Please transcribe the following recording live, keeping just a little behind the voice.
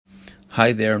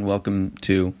Hi there, and welcome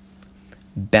to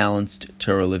Balanced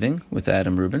Torah Living with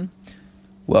Adam Rubin.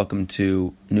 Welcome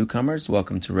to newcomers,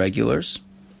 welcome to regulars.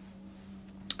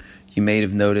 You may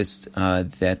have noticed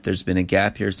that there's been a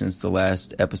gap here since the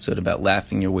last episode about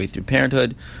laughing your way through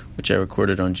parenthood, which I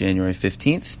recorded on January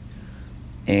 15th.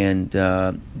 And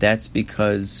that's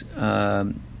because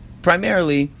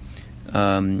primarily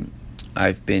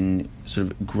I've been sort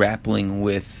of grappling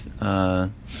with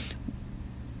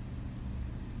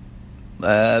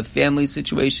a family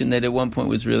situation that at one point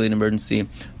was really an emergency.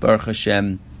 Baruch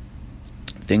Hashem,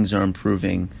 things are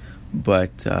improving,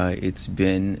 but it's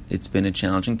been a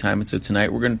challenging time. And so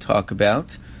tonight we're going to talk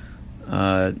about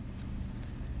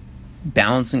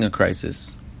balancing a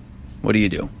crisis. What do you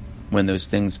do when those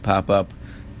things pop up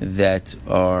that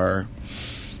are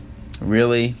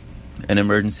really an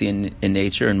emergency in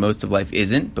nature, and most of life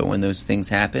isn't, but when those things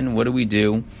happen, what do we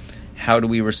do? How do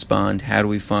we respond? How do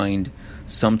we find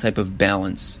some type of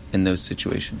balance in those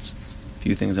situations? A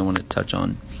few things I want to touch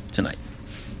on tonight.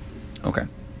 Okay.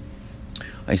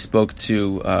 I spoke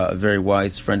to a very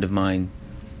wise friend of mine,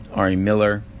 Ari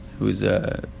Miller, who's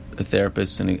a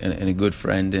therapist and a good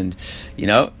friend, and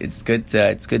it's good to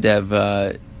have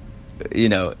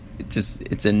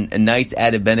it's a nice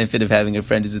added benefit of having a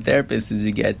friend who's a therapist, is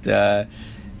you get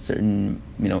certain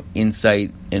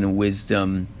insight and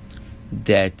wisdom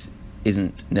that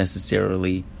isn't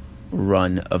necessarily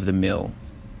run-of-the-mill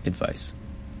advice.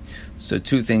 So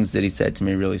two things that he said to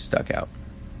me really stuck out.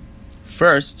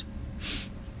 First,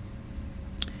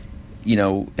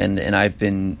 and I've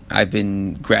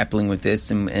been grappling with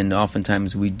this, and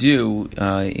oftentimes we do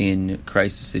in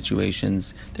crisis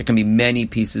situations. There can be many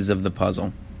pieces of the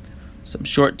puzzle, some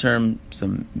short-term,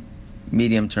 some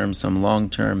medium-term, some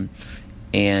long-term,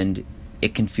 and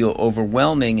it can feel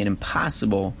overwhelming and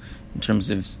impossible in terms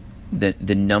of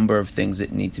the number of things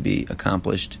that need to be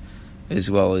accomplished, as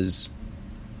well as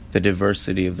the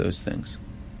diversity of those things.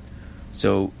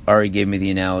 So Ari gave me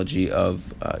the analogy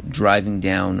of driving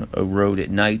down a road at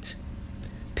night,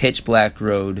 pitch black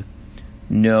road,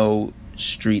 no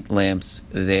street lamps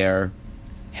there,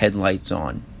 headlights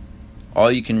on. All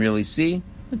you can really see,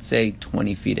 let's say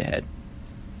 20 feet ahead.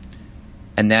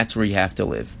 And that's where you have to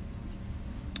live.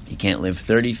 You can't live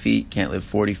 30 feet, can't live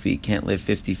 40 feet, can't live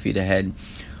 50 feet ahead.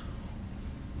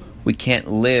 We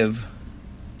can't live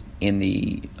in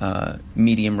the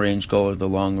medium-range goal or the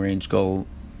long-range goal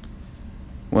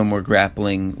when we're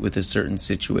grappling with a certain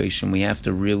situation. We have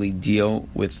to really deal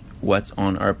with what's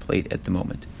on our plate at the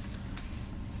moment.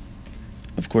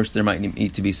 Of course, there might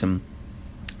need to be some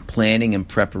planning and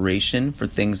preparation for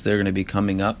things that are going to be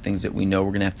coming up, things that we know we're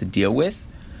going to have to deal with,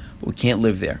 but we can't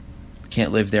live there. We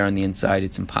can't live there on the inside.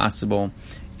 It's impossible.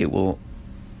 It will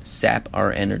sap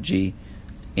our energy,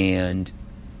 and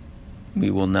we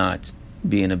will not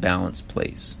be in a balanced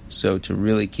place. So to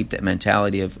really keep that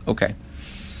mentality of, okay,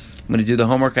 I'm going to do the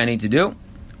homework I need to do,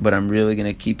 but I'm really going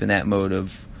to keep in that mode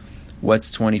of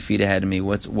what's 20 feet ahead of me,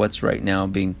 what's right now,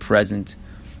 being present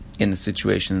in the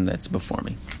situation that's before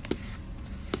me.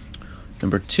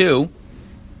 Number two,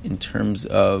 in terms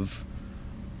of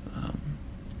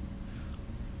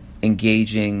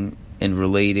engaging and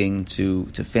relating to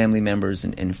family members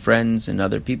and friends and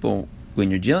other people when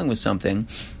you're dealing with something,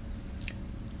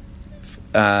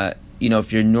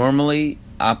 if you're normally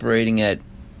operating at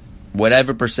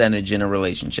whatever percentage in a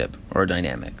relationship or a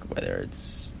dynamic, whether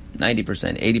it's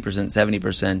 90%, 80%,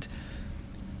 70%,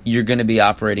 you're going to be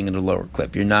operating at a lower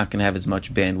clip. You're not going to have as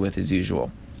much bandwidth as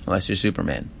usual, unless you're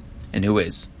Superman. And who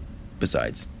is,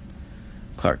 besides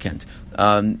Clark Kent?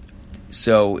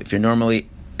 So if you're normally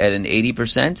at an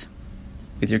 80%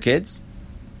 with your kids,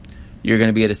 you're going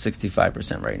to be at a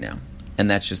 65% right now. And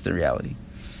that's just the reality.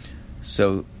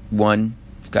 So one,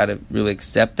 you've got to really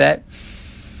accept that,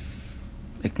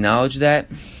 acknowledge that,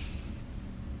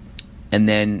 and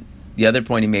then the other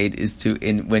point he made is to,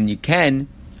 when you can,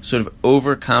 sort of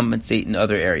overcompensate in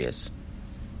other areas.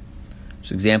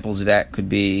 So examples of that could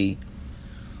be,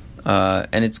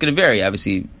 and it's going to vary,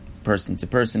 obviously, person to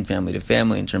person, family to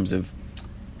family, in terms of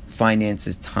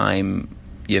finances, time.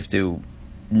 You have to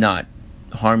not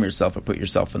harm yourself or put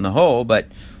yourself in the hole, but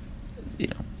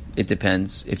it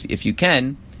depends. If you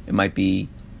can, it might be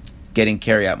getting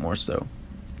carry out more so,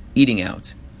 eating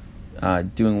out,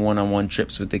 doing one-on-one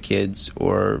trips with the kids,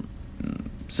 or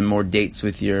some more dates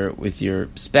with your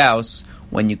spouse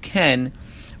when you can,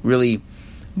 really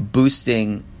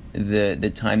boosting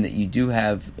the time that you do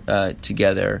have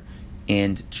together,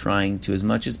 and trying to, as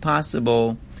much as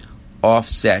possible,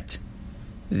 offset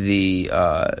the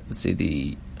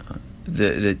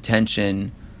the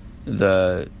tension,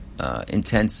 the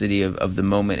intensity of the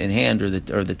moment in hand, or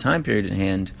the time period in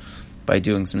hand, by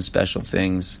doing some special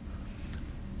things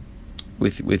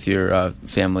with your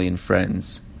family and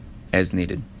friends as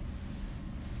needed.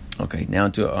 Okay, now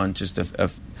on just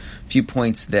a few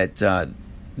points that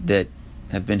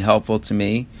have been helpful to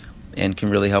me and can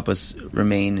really help us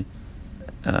remain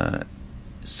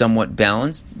somewhat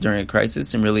balanced during a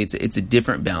crisis. And really, it's a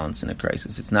different balance in a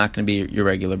crisis. It's not going to be your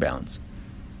regular balance.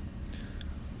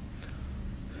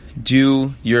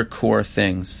 Do your core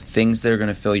things that are going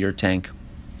to fill your tank,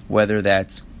 whether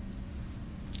that's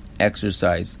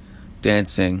exercise,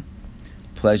 dancing,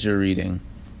 pleasure reading,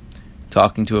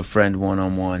 talking to a friend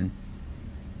one-on-one.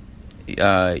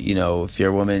 If you're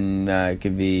a woman, it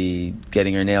could be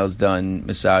getting her nails done,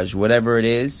 massage, whatever it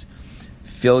is.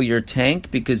 Fill your tank,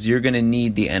 because you're going to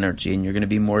need the energy and you're going to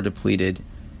be more depleted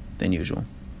than usual.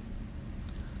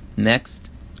 Next,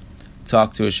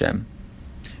 talk to Hashem.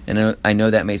 And I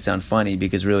know that may sound funny,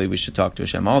 because really we should talk to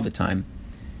Hashem all the time.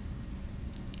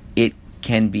 It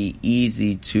can be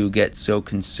easy to get so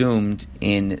consumed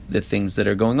in the things that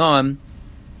are going on.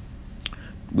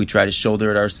 We try to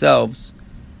shoulder it ourselves,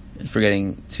 and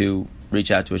forgetting to reach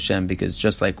out to Hashem, because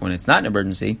just like when it's not an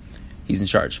emergency, He's in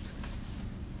charge.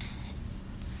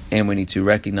 And we need to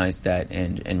recognize that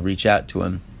and reach out to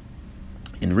Him.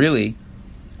 And really,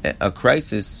 a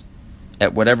crisis,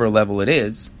 at whatever level it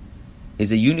is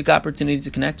a unique opportunity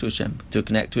to connect to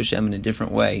Hashem in a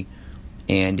different way.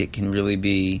 And it can really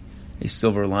be a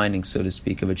silver lining, so to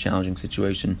speak, of a challenging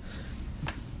situation.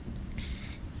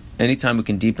 Anytime we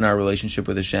can deepen our relationship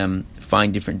with Hashem,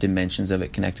 find different dimensions of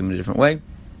it, connect to Him in a different way,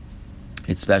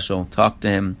 it's special. Talk to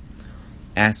Him,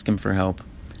 ask Him for help,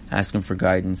 ask Him for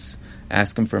guidance,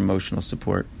 ask Him for emotional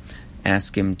support,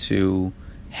 ask Him to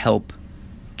help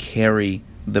carry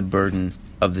the burden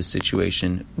of the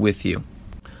situation with you.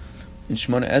 In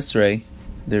Shemona Esrei,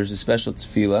 there's a special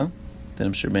tefillah that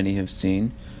I'm sure many have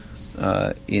seen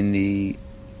in the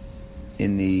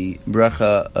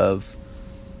bracha of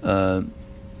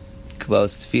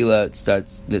Kabbalah's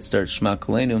tefillah that starts Shema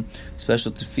Kolenu.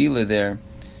 Special tefillah there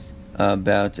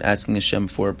about asking Hashem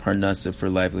for parnasa, for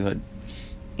livelihood.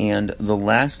 And the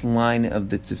last line of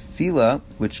the tefillah,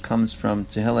 which comes from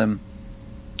Tehillim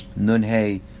Nun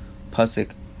Hey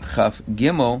Pasuk Chaf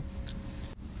Gimel,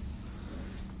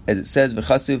 as it says,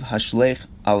 "V'chasuv hashlech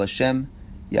al Hashem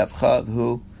yavcha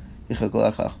v'hu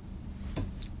yichaglecha,"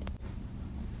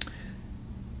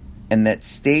 and that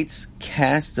states,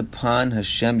 "Cast upon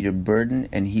Hashem your burden,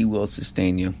 and He will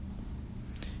sustain you."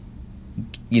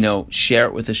 Share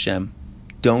it with Hashem.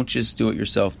 Don't just do it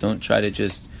yourself. Don't try to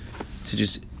just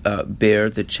bear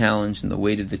the challenge and the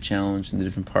weight of the challenge and the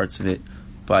different parts of it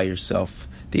by yourself.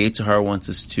 The Yetzer Hara wants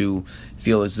us to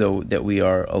feel as though that we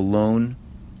are alone,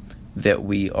 that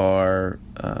we are,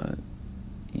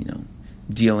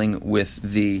 dealing with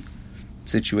the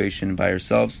situation by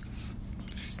ourselves,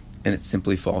 and it's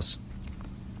simply false.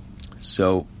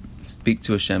 So, speak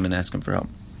to Hashem and ask Him for help.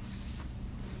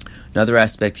 Another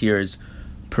aspect here is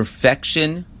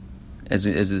perfection, as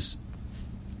this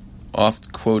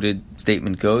oft-quoted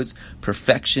statement goes,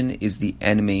 perfection is the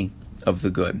enemy of the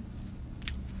good.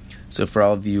 So for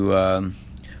all of you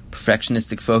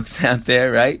perfectionistic folks out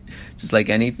there, right? Just like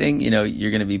anything,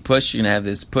 you're going to be pushed, you're going to have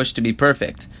this push to be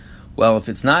perfect. Well, if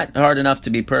it's not hard enough to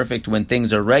be perfect when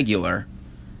things are regular,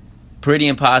 pretty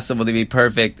impossible to be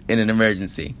perfect in an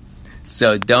emergency.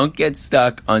 So don't get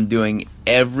stuck on doing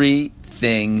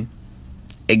everything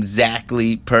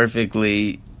exactly,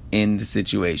 perfectly in the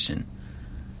situation.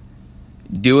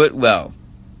 Do it well.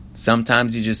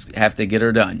 Sometimes you just have to get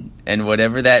her done. And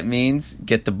whatever that means,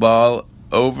 get the ball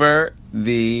over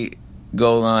the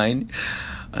goal line.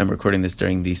 I'm recording this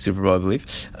during the Super Bowl, I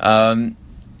believe. And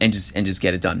just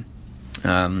get it done.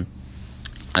 I'm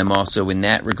also, in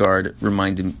that regard,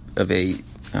 reminded of a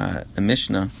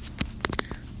Mishnah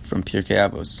from Pirkei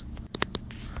Avos.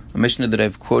 A Mishnah that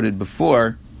I've quoted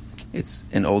before. It's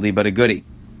an oldie but a goodie.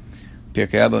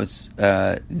 Pirkei Avos,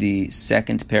 the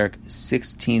second parak,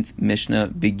 16th Mishnah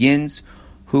begins,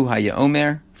 Hu haya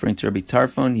omer, referring to Rabbi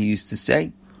Tarfon, he used to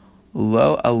say,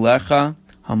 Lo alecha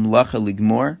hamlacha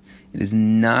ligmor, it is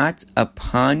not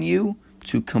upon you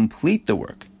to complete the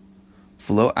work.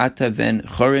 V'lo ata ven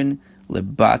chorin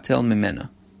lebatel mimena.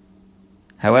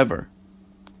 However,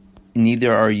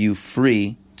 neither are you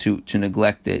free to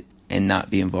neglect it and not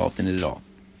be involved in it at all.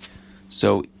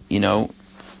 So,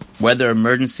 whether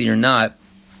emergency or not,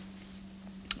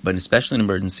 but especially an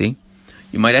emergency,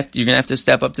 you're going to have to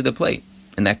step up to the plate.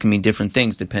 And that can mean different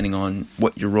things depending on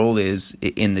what your role is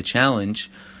in the challenge.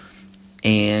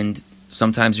 And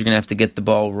sometimes you're going to have to get the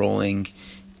ball rolling,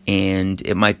 and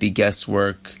it might be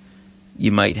guesswork.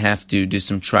 You might have to do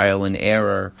some trial and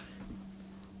error.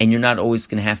 and you're not always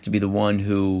going to have to be the one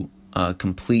who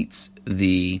completes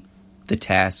the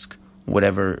task,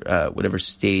 whatever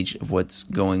stage of what's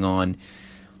going on,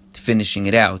 finishing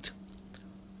it out.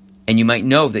 And you might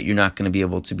know that you're not going to be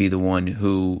able to be the one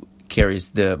who carries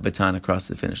the baton across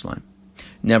the finish line.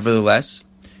 Nevertheless,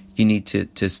 you need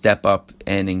to step up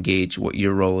and engage what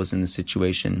your role is in the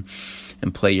situation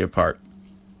and play your part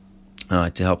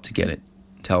to help get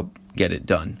it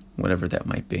done, whatever that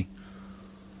might be.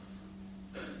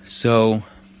 So,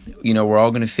 we're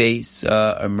all going to face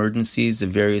emergencies of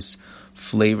various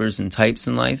flavors and types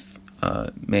in life.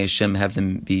 May Hashem have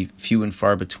them be few and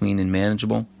far between and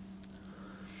manageable.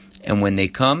 And when they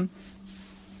come,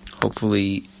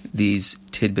 hopefully these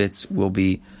tidbits will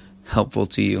be helpful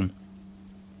to you.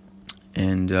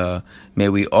 And may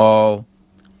we all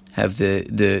have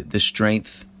the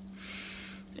strength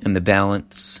and the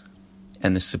balance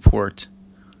and the support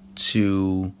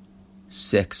to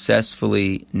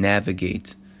successfully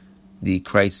navigate the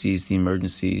crises, the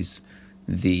emergencies,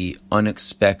 the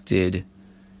unexpected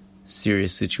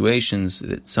serious situations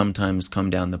that sometimes come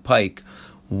down the pike.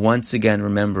 Once again,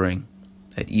 remembering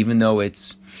that even though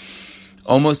it's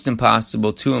almost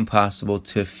impossible, too impossible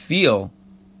to feel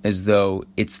as though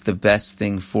it's the best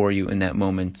thing for you in that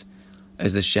moment,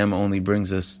 as Hashem only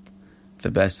brings us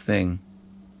the best thing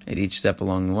at each step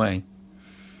along the way,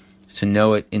 to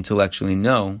know it, intellectually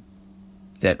know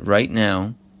that right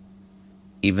now,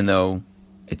 even though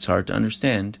it's hard to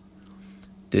understand,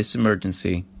 this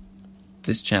emergency,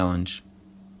 this challenge,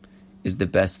 is the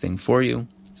best thing for you.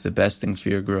 It's the best thing for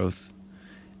your growth.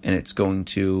 And it's going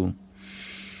to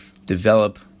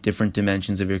develop different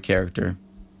dimensions of your character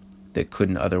that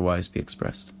couldn't otherwise be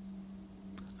expressed.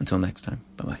 Until next time,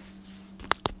 bye-bye.